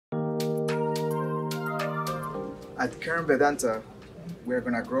At Cairn Vedanta, we're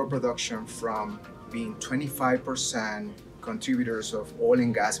going to grow production from being 25% contributors of oil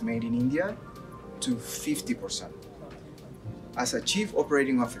and gas made in India to 50%. As a chief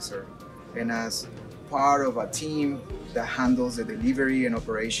operating officer and as part of a team that handles the delivery and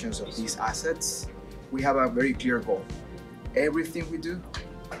operations of these assets, we have a very clear goal. Everything we do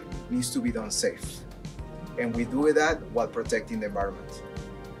needs to be done safe. And we do that while protecting the environment.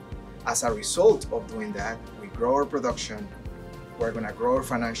 As a result of doing that, we grow our production, we're going to grow our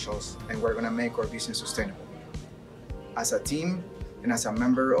financials, and we're going to make our business sustainable. As a team and as a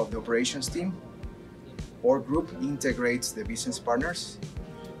member of the operations team, our group integrates the business partners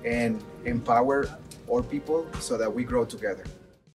and empower our people so that we grow together.